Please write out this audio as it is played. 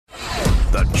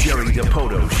Jerry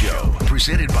Dipoto Show,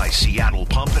 presented by Seattle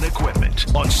Pump and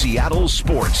Equipment on Seattle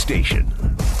Sports Station.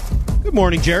 Good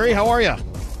morning, Jerry. How are you?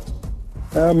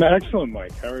 Excellent,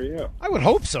 Mike. How are you? I would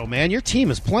hope so, man. Your team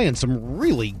is playing some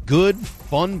really good,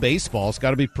 fun baseball. It's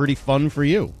got to be pretty fun for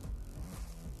you.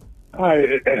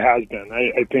 It has been.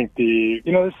 I think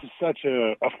this is such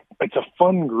it's a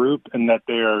fun group in that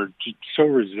they are just so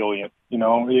resilient. You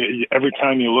know, every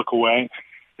time you look away,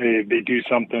 they do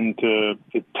something to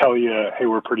tell you, hey,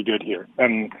 we're pretty good here.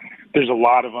 And there's a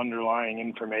lot of underlying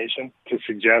information to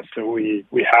suggest that we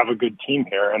have a good team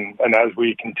here. And as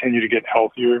we continue to get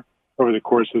healthier over the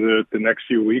course of the next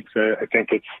few weeks, I think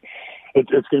it's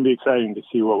going to be exciting to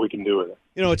see what we can do with it.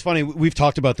 You know, it's funny. We've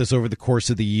talked about this over the course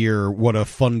of the year, what a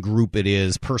fun group it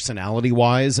is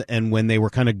personality-wise. And when they were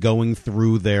kind of going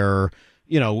through their,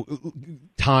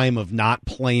 time of not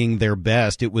playing their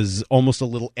best, it was almost a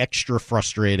little extra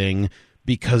frustrating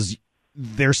because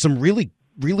there's some really,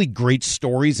 really great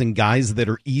stories and guys that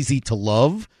are easy to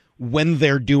love when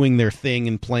they're doing their thing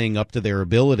and playing up to their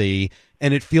ability.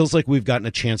 And it feels like we've gotten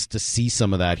a chance to see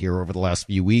some of that here over the last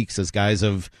few weeks as guys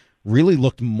have really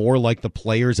looked more like the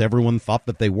players everyone thought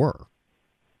that they were.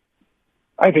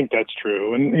 I think that's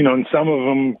true. And some of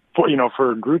them,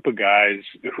 for a group of guys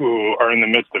who are in the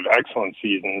midst of excellent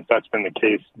seasons, that's been the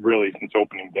case really since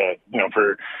opening day.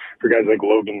 For guys like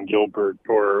Logan Gilbert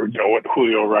or, what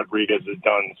Julio Rodriguez has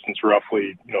done since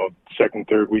roughly, second,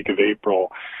 third week of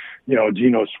April.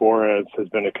 Gino Suarez has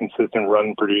been a consistent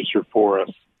run producer for us.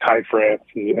 Ty France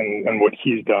and what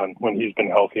he's done when he's been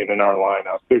healthy and in our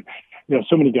lineup.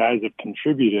 So many guys have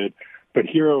contributed. But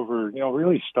here over,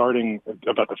 really starting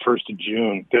about the 1st of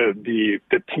June, the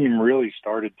team really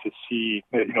started to see,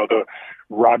 the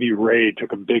Robbie Ray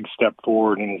took a big step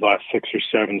forward in his last 6 or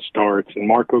 7 starts, and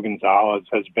Marco Gonzalez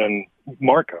has been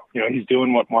Marco. He's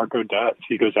doing what Marco does.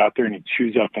 He goes out there and he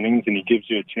chews up innings and he gives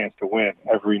you a chance to win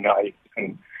every night.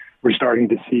 And we're starting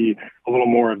to see a little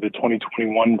more of the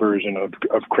 2021 version of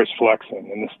Chris Flexen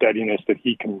and the steadiness that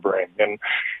he can bring. And,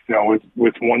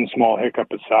 with one small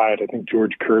hiccup aside, I think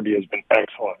George Kirby has been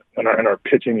excellent. And our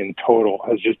pitching in total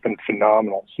has just been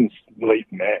phenomenal since late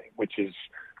May, which is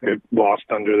lost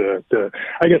under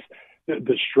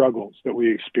the struggles that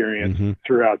we experienced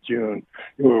throughout June.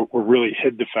 We really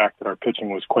hid the fact that our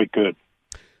pitching was quite good.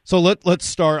 So let's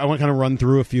start. I want to kind of run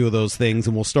through a few of those things,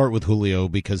 and we'll start with Julio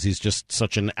because he's just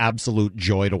such an absolute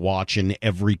joy to watch in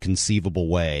every conceivable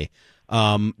way.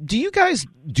 Do you guys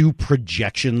do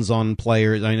projections on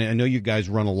players? I know you guys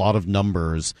run a lot of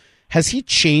numbers. Has he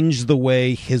changed the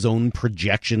way his own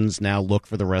projections now look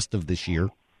for the rest of this year?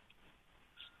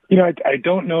 I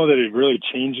don't know that it really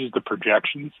changes the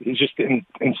projections. It's just in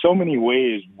so many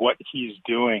ways what he's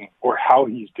doing or how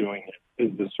he's doing it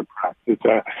is the surprise. It's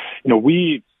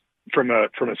we from a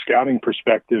scouting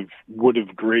perspective would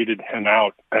have graded him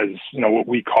out as what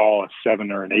we call a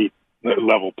 7 or an 8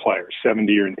 level player,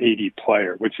 70 or an 80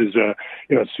 player, which is a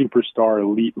superstar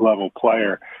elite level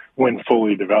player when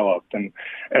fully developed. And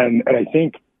I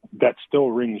think that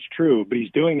still rings true, but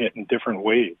he's doing it in different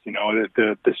ways.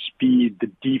 The speed,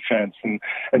 the defense, and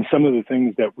some of the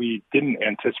things that we didn't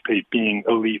anticipate being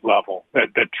elite level that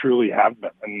truly have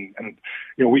been. And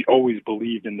we always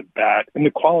believed in the bat and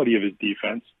the quality of his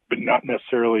defense, but not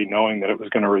necessarily knowing that it was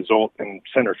going to result in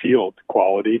center field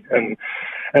quality. And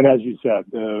as you said,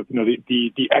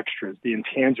 the extras, the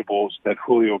intangibles that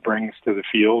Julio brings to the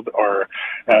field are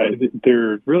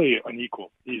they're really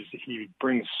unequal. He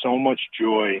brings so much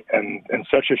joy and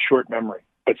such a short memory,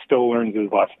 but still learns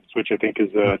his lessons, which I think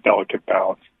is a delicate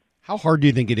balance. How hard do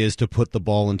you think it is to put the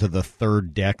ball into the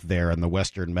third deck there in the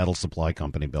Western Metal Supply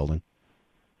Company building?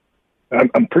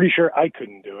 I'm pretty sure I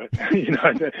couldn't do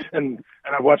it, and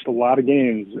I've watched a lot of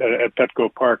games at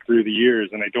Petco Park through the years,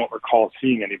 and I don't recall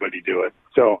seeing anybody do it.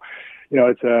 So,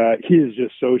 he is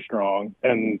just so strong,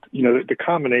 and the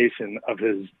combination of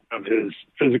his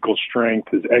physical strength,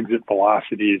 his exit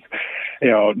velocities,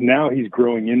 now he's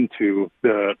growing into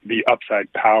the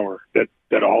upside power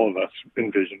that all of us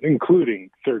envisioned, including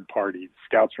third parties,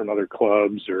 scouts from other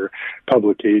clubs or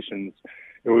publications.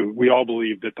 We all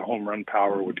believed that the home run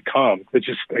power would come. It's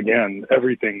just, again,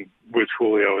 everything with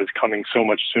Julio is coming so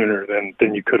much sooner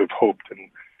than you could have hoped.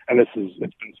 And it's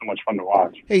been so much fun to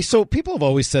watch. Hey, so people have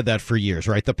always said that for years,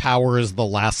 right? The power is the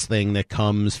last thing that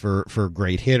comes for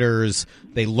great hitters.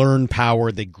 They learn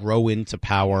power. They grow into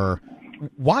power.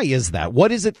 Why is that?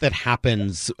 What is it that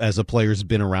happens as a player's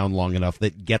been around long enough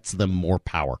that gets them more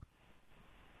power?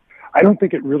 I don't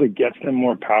think it really gets them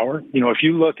more power. You know, if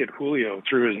you look at Julio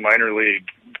through his minor league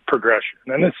progression,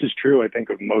 and this is true, I think,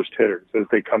 of most hitters as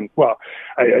they come. Well,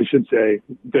 I should say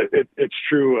that it's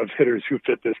true of hitters who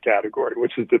fit this category,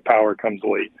 which is that power comes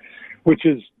late, which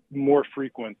is more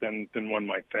frequent than one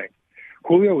might think.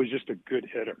 Julio was just a good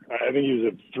hitter. I think he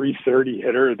was a 330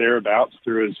 hitter thereabouts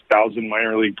through his 1,000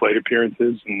 minor league plate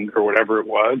appearances or whatever it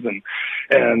was,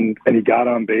 and he got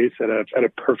on base at a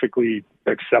perfectly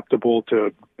acceptable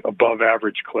to above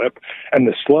average clip, and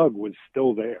the slug was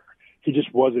still there. He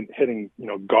just wasn't hitting,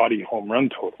 gaudy home run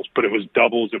totals, but it was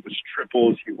doubles, it was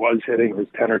triples. He was hitting his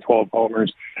 10 or 12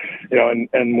 homers,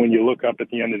 and when you look up at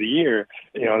the end of the year,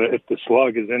 if the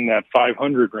slug is in that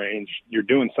 500 range, you're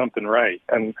doing something right.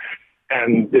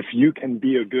 And if you can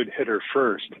be a good hitter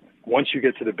first, once you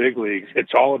get to the big leagues,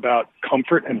 it's all about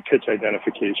comfort and pitch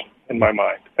identification in my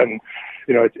mind. And,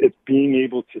 it's being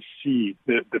able to see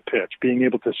the pitch, being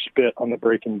able to spit on the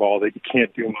breaking ball that you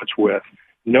can't do much with,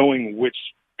 knowing which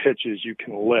pitches you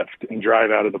can lift and drive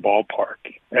out of the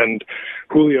ballpark. And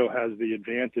Julio has the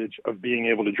advantage of being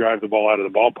able to drive the ball out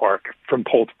of the ballpark from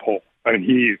pole to pole. I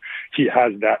mean, he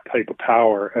has that type of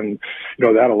power, and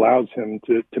that allows him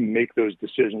to make those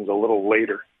decisions a little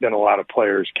later than a lot of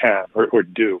players can or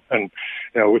do, and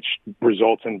which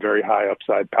results in very high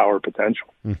upside power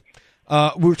potential.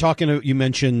 We were talking. You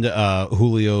mentioned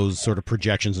Julio's sort of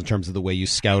projections in terms of the way you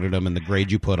scouted him and the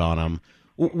grade you put on him.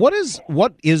 What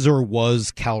is or was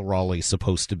Cal Raleigh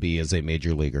supposed to be as a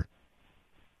major leaguer?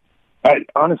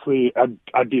 Honestly,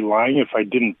 I'd be lying if I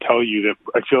didn't tell you that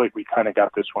I feel like we kind of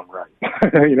got this one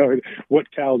right.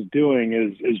 What Cal's doing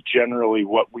is generally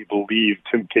what we believed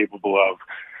him capable of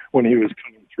when he was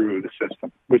coming through the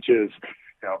system, which is,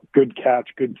 good catch,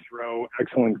 good throw,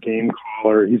 excellent game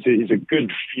caller. He's a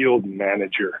good field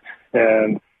manager,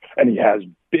 and he has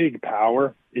big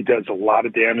power. He does a lot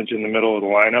of damage in the middle of the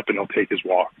lineup, and he'll take his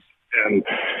walks. And,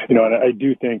 and I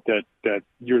do think that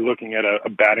you're looking at a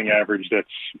batting average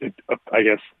that's, I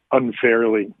guess,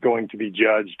 unfairly going to be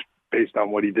judged based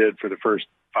on what he did for the first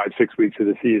 5-6 weeks of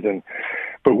the season.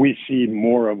 But we see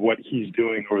more of what he's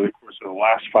doing over the course of the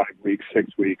last 5 weeks,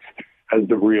 6 weeks as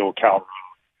the real Cal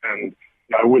Raleigh. And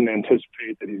I wouldn't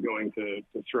anticipate that he's going to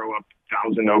throw up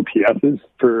 1,000 OPSs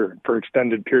for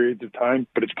extended periods of time,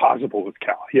 but it's possible with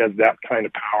Cal. He has that kind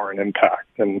of power and impact,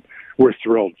 and we're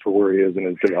thrilled for where he is in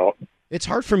his development. It's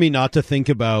hard for me not to think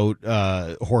about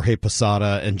Jorge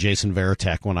Posada and Jason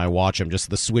Varitek when I watch him. Just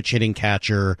the switch hitting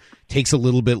catcher takes a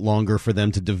little bit longer for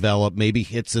them to develop, maybe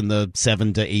hits in the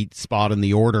 7 to 8 spot in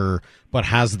the order, but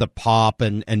has the pop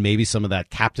and maybe some of that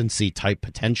captaincy type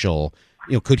potential.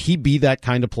 Could he be that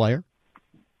kind of player?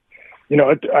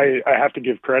 I have to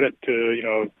give credit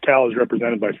to, Cal is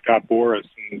represented by Scott Boras.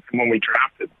 And when we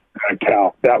drafted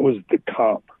Cal, that was the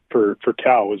comp for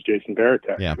Cal was Jason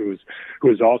Varitek, yeah, who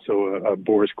was also a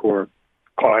Boras Corps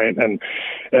client.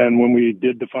 And when we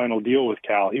did the final deal with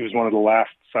Cal, he was one of the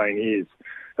last signees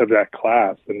of that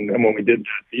class. And when we did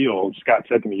that deal, Scott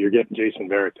said to me, "You're getting Jason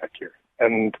Varitek here."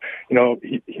 And,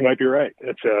 he might be right.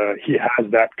 He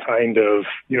has that kind of,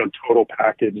 total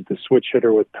package, the switch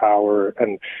hitter with power.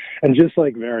 And just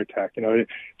like Varitek,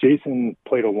 Jason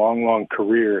played a long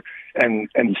career, and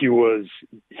he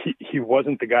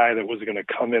wasn't the guy that was going to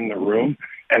come in the room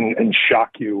and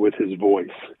shock you with his voice.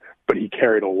 But he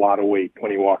carried a lot of weight when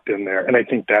he walked in there. And I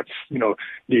think that's,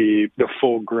 the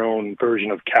full-grown version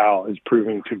of Cal is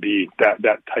proving to be that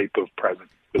type of presence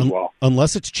as well.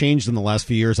 Unless it's changed in the last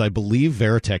few years, I believe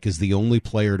Varitek is the only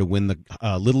player to win the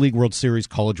Little League World Series,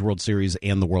 College World Series,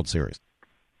 and the World Series.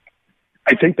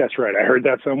 I think that's right. I heard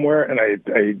that somewhere, and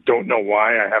I don't know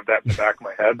why I have that in the back of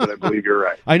my head, but I believe you're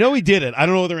right. I know he did it. I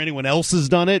don't know whether anyone else has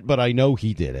done it, but I know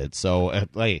he did it. So,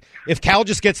 if Cal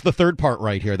just gets the third part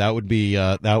right here, that would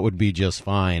be just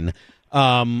fine.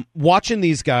 Watching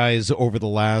these guys over the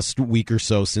last week or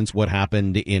so since what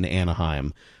happened in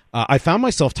Anaheim, I found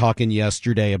myself talking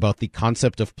yesterday about the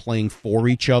concept of playing for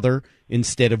each other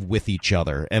instead of with each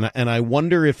other. And I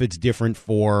wonder if it's different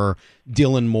for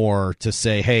Dylan Moore to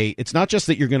say, hey, it's not just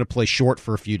that you're going to play short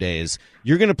for a few days.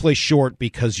 You're going to play short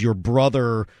because your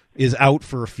brother is out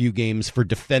for a few games for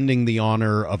defending the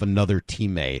honor of another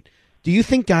teammate. Do you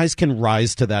think guys can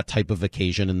rise to that type of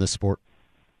occasion in this sport?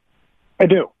 I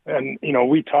do. And,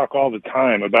 we talk all the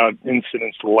time about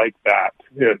incidents like that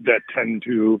tend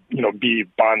to, be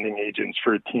bonding agents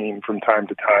for a team from time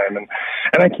to time. And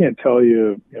I can't tell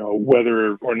you,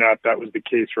 whether or not that was the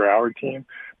case for our team,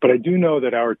 but I do know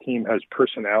that our team has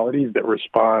personalities that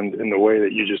respond in the way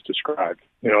that you just described.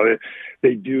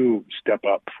 They do step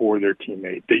up for their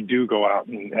teammate. They do go out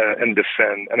and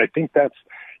defend. And I think that's,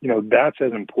 that's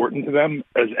as important to them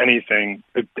as anything.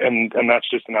 And that's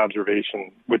just an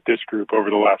observation with this group over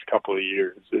the last couple of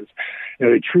years is,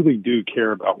 they truly do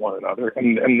care about one another.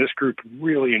 And this group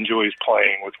really enjoys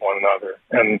playing with one another.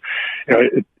 And,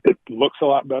 it looks a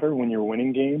lot better when you're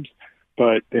winning games.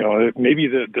 But, maybe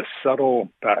the subtle,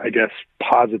 I guess,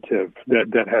 positive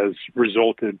that has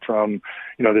resulted from,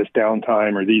 this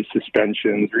downtime or these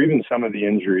suspensions or even some of the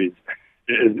injuries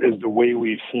is the way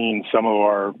we've seen some of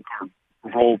our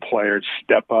role players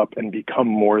step up and become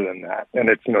more than that. And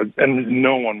it's, and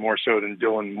no one more so than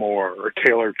Dylan Moore or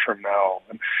Taylor Trammell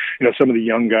and, some of the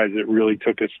young guys that really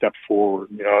took a step forward,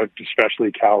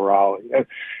 especially Cal Raleigh.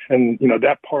 And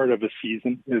that part of a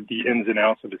season, the ins and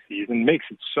outs of a season makes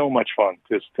it so much fun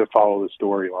just to follow the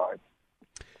storyline.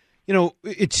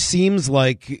 It seems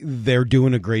like they're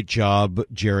doing a great job,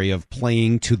 Jerry, of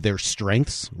playing to their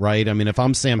strengths, right? I mean, if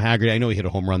I'm Sam Haggerty, I know he hit a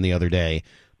home run the other day,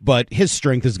 but his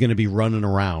strength is going to be running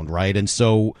around, right? And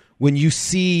so when you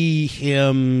see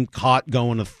him caught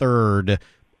going a third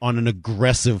on an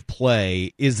aggressive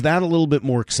play, is that a little bit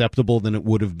more acceptable than it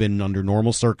would have been under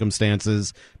normal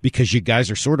circumstances because you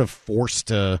guys are sort of forced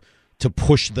to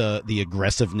push the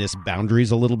aggressiveness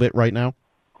boundaries a little bit right now?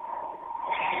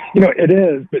 It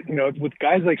is, but, with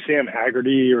guys like Sam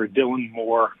Haggerty or Dylan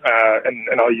Moore,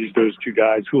 and I'll use those two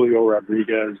guys, Julio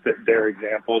Rodriguez, they're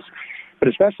examples, but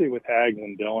especially with Hags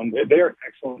and Dylan, they're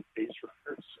excellent base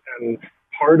runners. And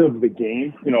part of the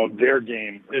game, their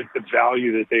game, is the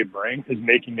value that they bring is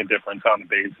making a difference on the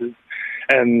bases.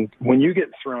 And when you get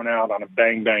thrown out on a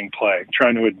bang-bang play,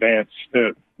 trying to advance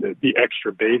the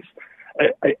extra base,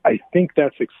 I think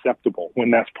that's acceptable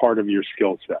when that's part of your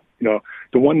skill set.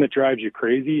 The one that drives you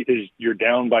crazy is you're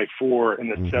down by 4 in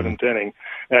the seventh inning,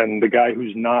 and the guy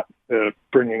who's not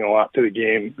bringing a lot to the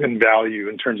game in value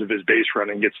in terms of his base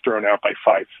running gets thrown out by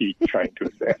 5 feet trying to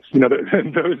advance.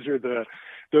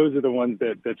 Those are the ones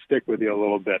that stick with you a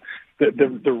little bit.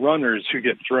 The runners who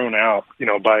get thrown out,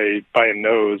 by a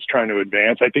nose trying to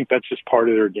advance, I think that's just part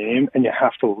of their game, and you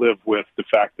have to live with the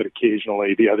fact that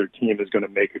occasionally the other team is going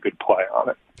to make a good play on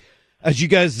it. As you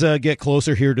guys get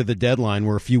closer here to the deadline,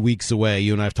 we're a few weeks away.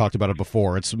 You and I have talked about it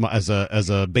before. It's as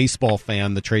a baseball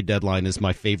fan, the trade deadline is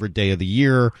my favorite day of the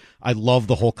year. I love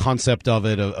the whole concept of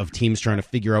it, of teams trying to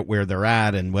figure out where they're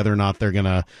at and whether or not they're going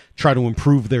to try to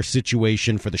improve their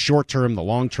situation for the short term, the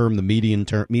long term, the medium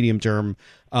term.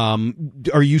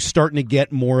 Are you starting to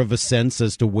get more of a sense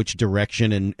as to which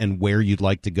direction and where you'd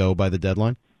like to go by the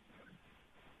deadline?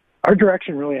 Our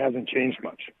direction really hasn't changed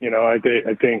much.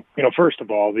 I think, first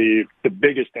of all, the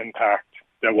biggest impact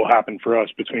that will happen for us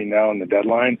between now and the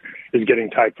deadline is getting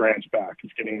Ty France back.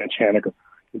 It's getting Mitch Haniger.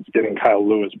 It's getting Kyle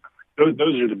Lewis back.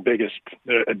 Those are the biggest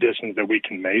additions that we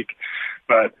can make.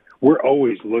 But we're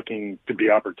always looking to be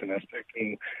opportunistic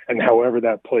and however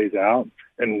that plays out.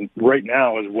 And right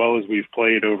now, as well as we've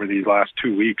played over these last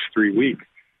 2 weeks, 3 weeks,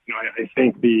 I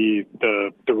think the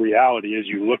reality is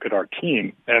you look at our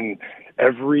team and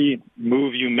every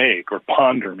move you make or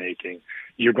ponder making,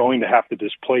 you're going to have to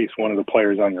displace one of the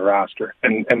players on your roster.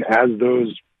 And as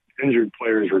those injured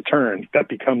players return, that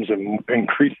becomes an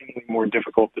increasingly more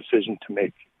difficult decision to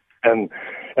make. And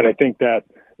I think that,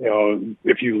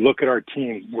 if you look at our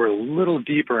team, we're a little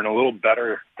deeper and a little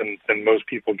better than most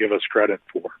people give us credit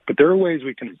for. But there are ways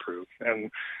we can improve.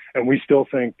 And we still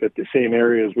think that the same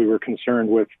areas we were concerned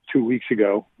with 2 weeks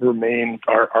ago remain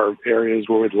our areas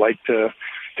where we'd like to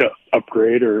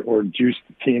upgrade or juice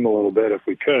the team a little bit if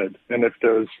we could. And if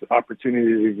those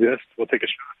opportunities exist, we'll take a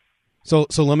shot.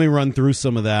 So let me run through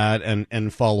some of that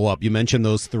and follow up. You mentioned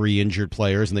those 3 injured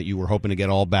players and that you were hoping to get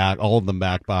all of them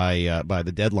back by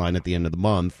the deadline at the end of the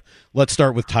month. Let's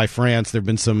start with Ty France. There have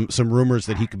been some rumors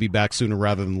that he could be back sooner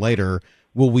rather than later.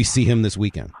 Will we see him this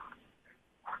weekend?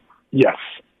 Yes.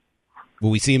 Will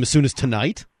we see him as soon as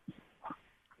tonight?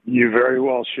 You very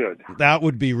well should. That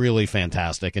would be really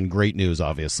fantastic and great news,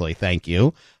 obviously. Thank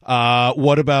you.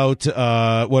 What about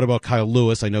Kyle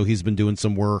Lewis? I know he's been doing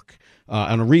some work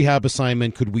on a rehab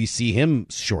assignment. Could we see him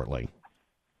shortly?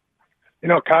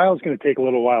 Kyle's going to take a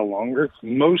little while longer,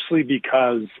 mostly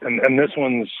because, and this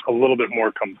one's a little bit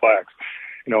more complex.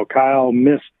 Kyle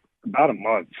missed about a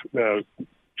month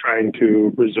trying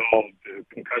to resolve the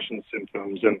concussion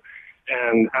symptoms.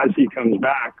 And as he comes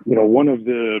back, one of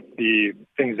the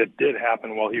things that did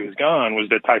happen while he was gone was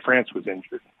that Ty France was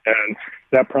injured. And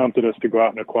that prompted us to go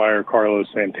out and acquire Carlos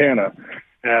Santana.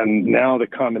 And now the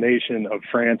combination of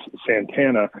France and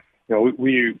Santana,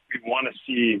 we want to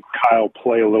see Kyle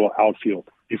play a little outfield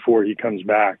before he comes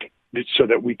back so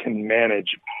that we can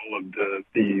manage all of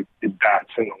the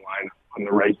bats in the lineup. on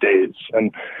the right days.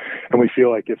 And we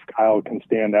feel like if Kyle can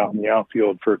stand out in the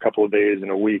outfield for a couple of days in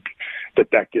a week,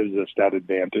 that gives us that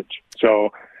advantage. So,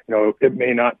 it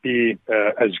may not be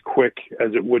as quick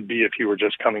as it would be if he were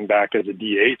just coming back as a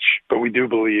DH, but we do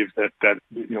believe that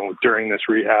during this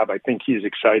rehab, I think he's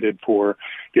excited for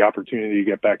the opportunity to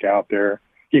get back out there.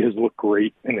 He has looked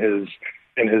great in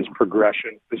his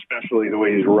progression, especially the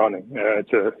way he's running.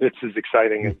 It's as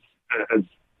exciting as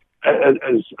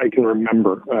I can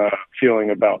remember feeling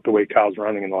about the way Kyle's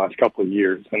running in the last couple of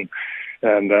years,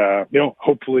 and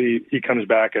hopefully he comes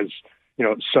back as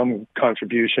some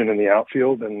contribution in the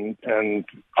outfield, and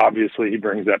obviously he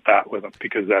brings that bat with him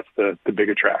because that's the big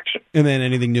attraction. And then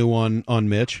anything new on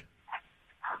Mitch?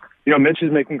 Mitch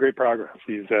is making great progress.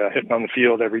 He's hitting on the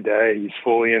field every day. He's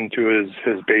fully into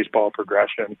his baseball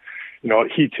progression.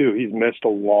 He's missed a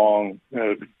long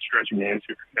stretch of games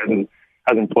here.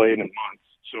 Hasn't played in months.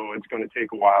 So it's going to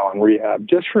take a while in rehab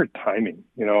just for timing,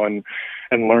 and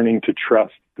learning to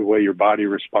trust the way your body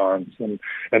responds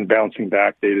and bouncing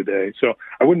back day to day. So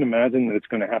I wouldn't imagine that it's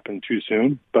going to happen too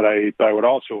soon, but I would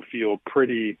also feel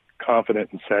pretty confident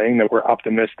in saying that we're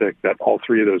optimistic that all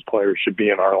three of those players should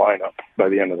be in our lineup by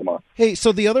the end of the month. Hey,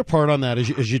 so the other part on that is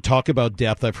as you talk about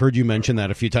depth, I've heard you mention that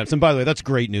a few times. And by the way, that's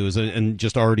great news. And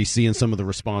just already seeing some of the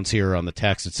response here on the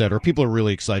text, et cetera. People are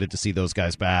really excited to see those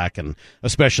guys back, and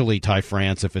especially Ty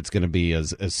France if it's going to be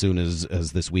as soon as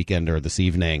this weekend or this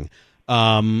evening.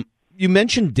 You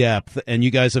mentioned depth, and you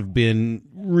guys have been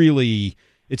really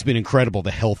 – it's been incredible,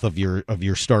 the health of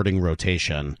your starting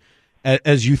rotation.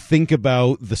 As you think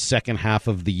about the second half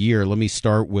of the year, let me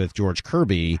start with George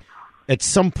Kirby. At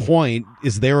some point,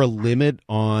 is there a limit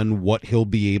on what he'll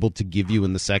be able to give you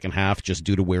in the second half just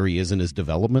due to where he is in his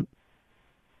development?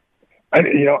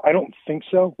 I don't think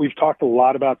so. We've talked a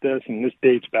lot about this, and this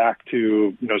dates back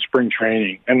to, spring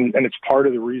training. And it's part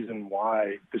of the reason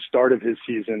why the start of his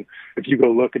season, if you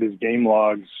go look at his game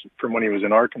logs from when he was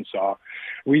in Arkansas,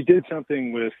 we did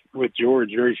something with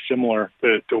George very similar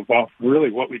to really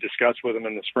what we discussed with him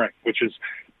in the spring, which is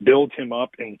build him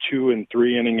up in 2 and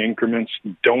 3 inning increments.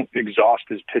 Don't exhaust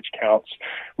his pitch counts.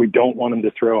 We don't want him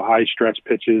to throw high stretch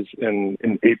pitches in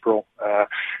April.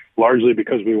 Largely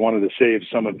because we wanted to save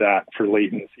some of that for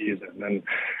late in the season.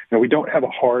 And we don't have a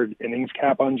hard innings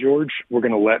cap on George. We're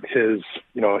going to let his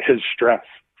stress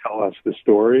tell us the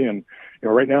story. And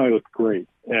right now he looks great.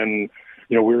 And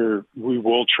we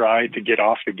will try to get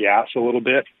off the gas a little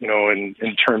bit,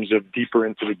 in terms of deeper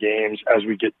into the games as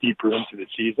we get deeper into the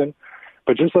season.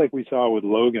 But just like we saw with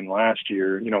Logan last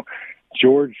year,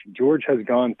 George has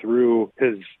gone through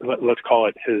let's call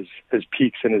it his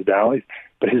peaks and his valleys,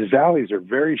 but his valleys are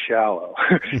very shallow.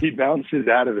 He bounces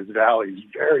out of his valleys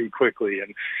very quickly,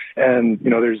 and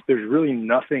there's really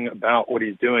nothing about what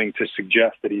he's doing to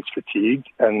suggest that he's fatigued,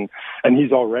 and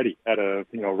he's already at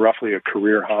roughly a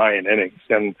career high in innings,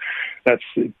 and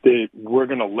we're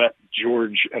going to let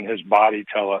George and his body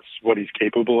tell us what he's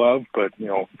capable of, but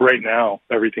right now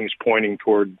everything's pointing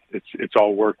toward it's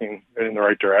all working in the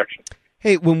right direction.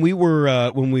 Hey, when we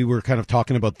were kind of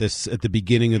talking about this at the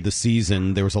beginning of the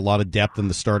season, there was a lot of depth in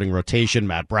the starting rotation.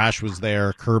 Matt Brash was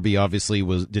there. Kirby obviously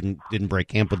didn't break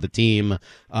camp with the team.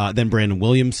 Then Brandon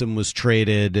Williamson was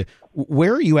traded.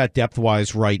 Where are you at depth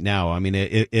wise right now? I mean,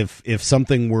 if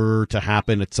something were to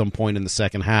happen at some point in the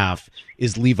second half,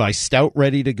 is Levi Stout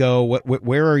ready to go?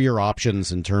 Where are your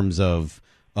options in terms of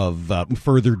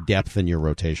further depth in your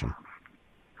rotation?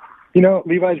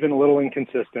 Levi's been a little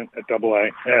inconsistent at Double-A,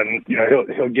 and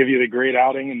he'll give you the great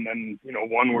outing, and then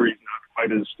one where he's not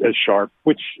quite as sharp,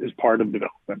 which is part of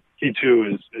development. He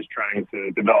too is trying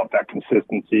to develop that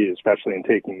consistency, especially in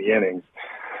taking the innings.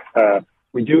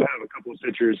 We do have a couple of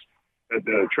pitchers at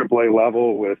the AAA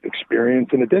level with experience,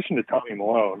 in addition to Tommy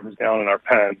Malone, who's down in our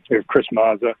pen. We have Chris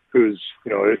Mazza, who's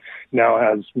now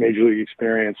has major league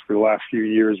experience for the last few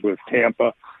years with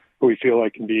Tampa, who we feel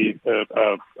like can be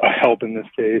a help in this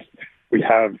case. We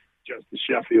have Justice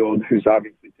Sheffield, who's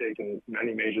obviously taken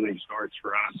many major league starts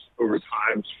for us over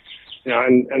time.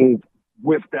 And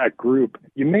with that group,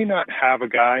 you may not have a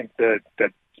guy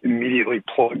that immediately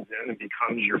plugs in and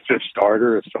becomes your fifth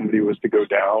starter if somebody was to go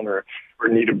down or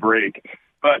need a break.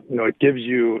 But, it gives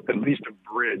you at least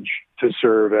a bridge to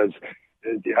serve as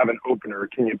you have an opener.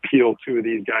 Can you peel two of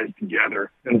these guys together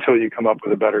until you come up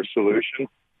with a better solution?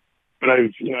 But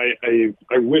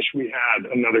I wish we had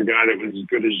another guy that was as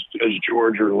good as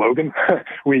George or Logan.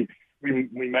 we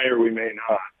may or we may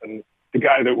not. And the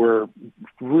guy that we're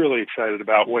really excited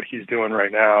about what he's doing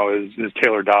right now is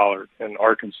Taylor Dollard in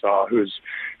Arkansas, who's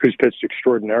pitched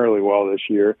extraordinarily well this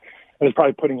year and is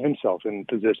probably putting himself in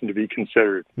position to be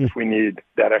considered if we need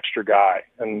that extra guy.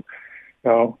 And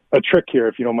a trick here,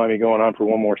 if you don't mind me going on for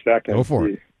one more second. Go for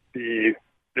it. The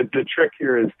trick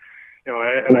here is,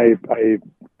 and I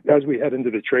as we head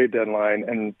into the trade deadline,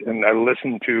 and I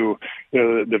listen to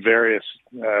the various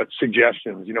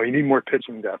suggestions. You need more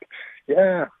pitching depth.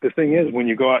 Yeah, the thing is, when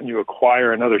you go out and you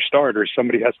acquire another starter,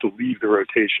 somebody has to leave the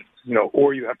rotation,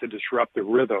 or you have to disrupt the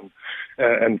rhythm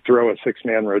and throw a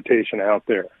 6-man rotation out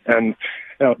there. And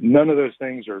none of those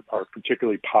things are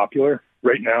particularly popular.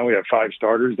 Right now, we have 5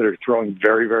 starters that are throwing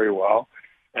very, very well,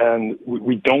 and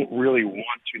we don't really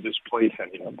want to displace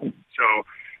any of them. So,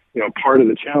 part of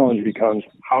the challenge becomes,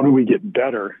 how do we get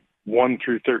better 1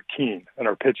 through 13 and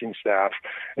our pitching staff,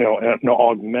 and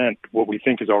augment what we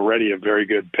think is already a very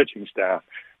good pitching staff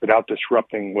without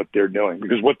disrupting what they're doing.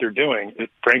 Because what they're doing,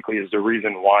 frankly, is the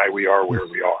reason why we are where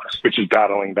we are, which is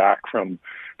battling back from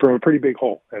a pretty big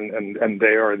hole. And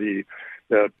they are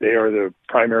the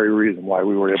primary reason why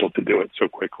we were able to do it so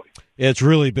quickly. It's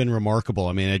really been remarkable.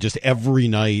 I mean, just every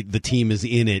night the team is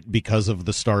in it because of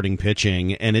the starting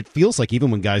pitching, and it feels like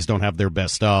even when guys don't have their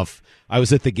best stuff. I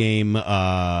was at the game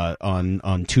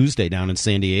on Tuesday down in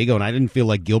San Diego, and I didn't feel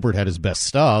like Gilbert had his best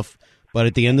stuff, but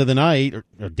at the end of the night,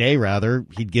 or day rather,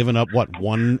 he'd given up,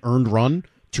 1 earned run,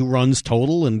 2 runs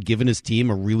total, and given his team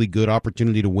a really good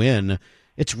opportunity to win.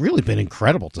 It's really been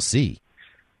incredible to see.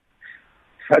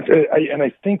 And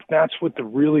I think that's what the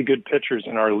really good pitchers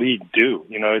in our league do.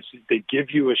 They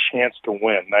give you a chance to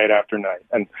win night after night.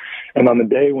 And on the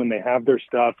day when they have their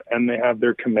stuff and they have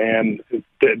their command,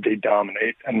 they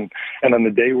dominate. And on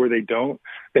the day where they don't,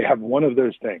 they have one of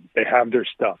those things. They have their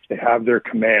stuff, they have their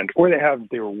command, or they have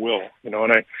their will. And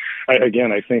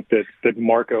I think that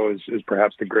Marco is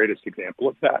perhaps the greatest example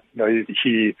of that.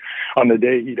 He on the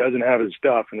day he doesn't have his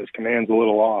stuff and his command's a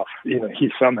little off, he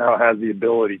somehow has the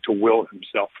ability to will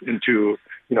himself into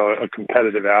a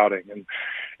competitive outing,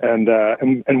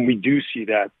 and we do see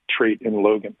that trait in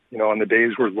Logan. On the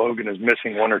days where Logan is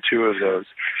missing 1 or 2 of those,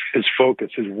 his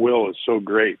focus, his will is so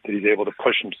great that he's able to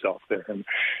push himself there,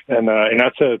 and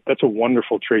that's a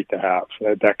wonderful trait to have,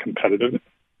 that competitive.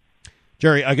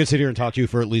 Jerry, I could sit here and talk to you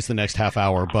for at least the next half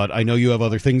hour, but I know you have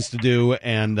other things to do,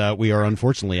 and we are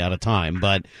unfortunately out of time.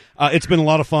 But it's been a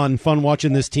lot of fun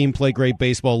watching this team play great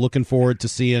baseball. Looking forward to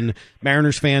seeing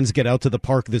Mariners fans get out to the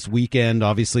park this weekend.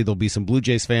 Obviously, there'll be some Blue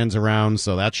Jays fans around,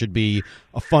 so that should be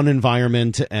a fun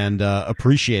environment, and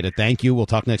appreciate it. Thank you. We'll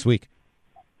talk next week.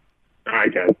 All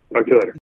right, guys. Talk to you later.